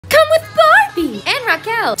with Barbie and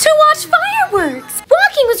Raquel to watch fireworks.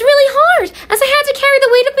 Walking was really hard as I had to carry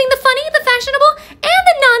the weight of being the funny, the fashionable, and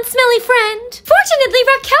the non-smelly friend. Fortunately,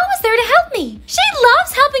 Raquel was there to help me. She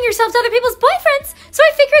loves helping herself to other people's boyfriends, so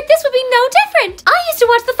I figured this would be no different. I used to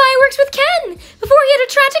watch the fireworks with Ken before he had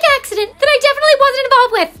a tragic accident that I definitely wasn't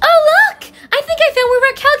involved with. Oh look! I think I found where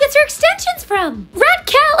Raquel gets her extensions from.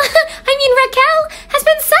 Raquel has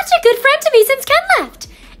been such a good friend to me since Ken left.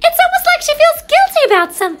 It's almost like she feels guilty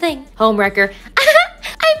about something. Homewrecker.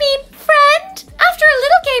 Friend. After a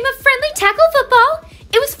little game of friendly tackle football,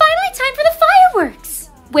 it was finally time for the fireworks.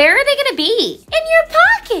 Where are they gonna be? In your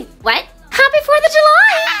pocket. What? Happy 4th of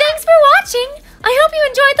July. Thanks for watching. I hope you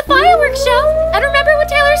enjoyed the fireworks show. And remember what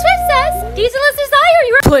Taylor Swift says. Diesel is desire.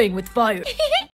 You are playing with fire.